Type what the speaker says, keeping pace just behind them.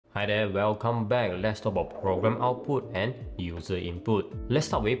Hi there, welcome back. Let's talk about program output and user input. Let's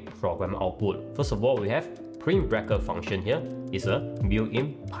start with program output. First of all, we have print bracket function here. It's a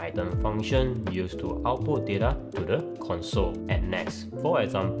built-in Python function used to output data to the console. And next, for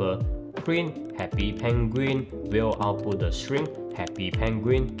example, print happy penguin will output the string happy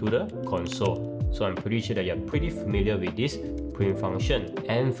penguin to the console. So I'm pretty sure that you're pretty familiar with this print function.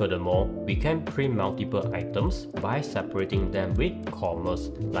 And furthermore, we can print multiple items by separating them with commas,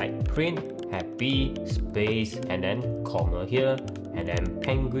 like print happy space and then comma here, and then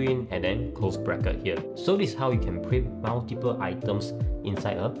penguin and then close bracket here. So this is how you can print multiple items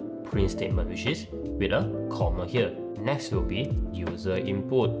inside a print statement, which is with a comma here. Next will be user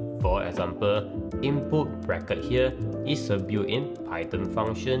input. For example, input bracket here is a built-in Python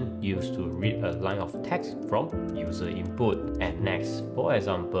function used to read a line of text from user input. And next, for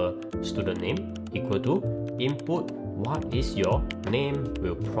example, student name equal to input what is your name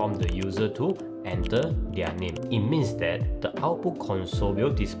will prompt the user to enter their name. It means that the output console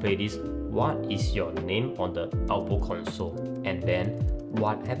will display this what is your name on the output console, and then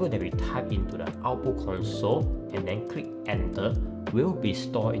whatever that we type into the output console and then click enter will be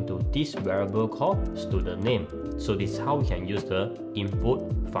stored into this variable called student name. So this is how we can use the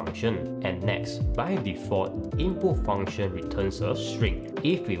input function. And next, by default, input function returns a string.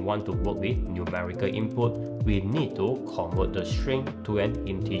 If we want to work with numerical input, we need to convert the string to an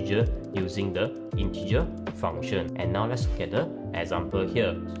integer using the integer function. And now let's get the example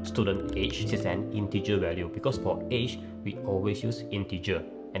here. Student age is an integer value because for age, we always use integer.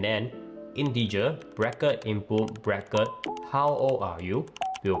 And then integer bracket input bracket how old are you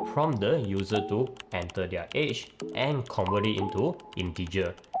will prompt the user to enter their age and convert it into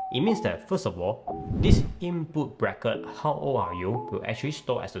integer. It means that first of all, this input bracket how old are you will actually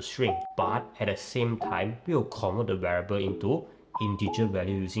store as a string, but at the same time we will convert the variable into integer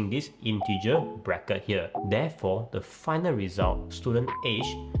value using this integer bracket here. Therefore, the final result student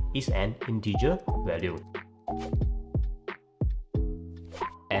age is an integer value.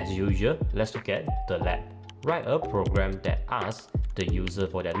 As usual, let's look at the lab. Write a program that asks the user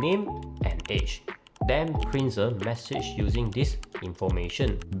for their name and age, then prints a message using this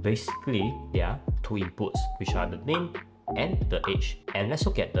information. Basically, there are two inputs, which are the name and the age. And let's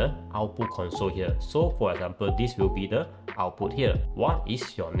look at the output console here. So for example, this will be the output here. What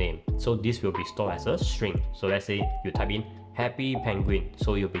is your name? So this will be stored as a string. So let's say you type in happy penguin,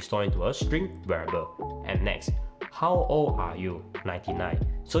 so it will be stored into a string variable. And next, how old are you? 99.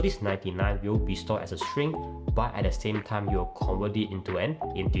 So this 99 will be stored as a string, but at the same time you'll convert it into an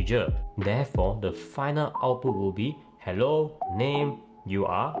integer. Therefore, the final output will be hello, name, you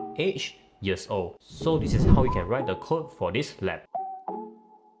are, age, years old. So this is how you can write the code for this lab.